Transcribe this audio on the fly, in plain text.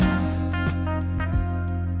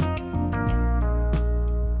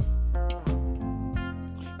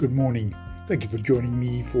Good morning. Thank you for joining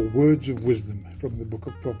me for Words of Wisdom from the book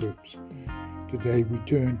of Proverbs. Today we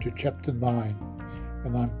turn to chapter 9,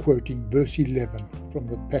 and I'm quoting verse 11 from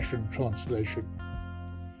the Passion Translation.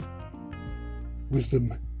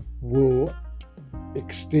 Wisdom will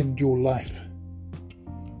extend your life,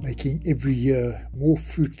 making every year more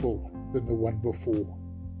fruitful than the one before.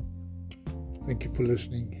 Thank you for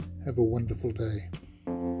listening. Have a wonderful day.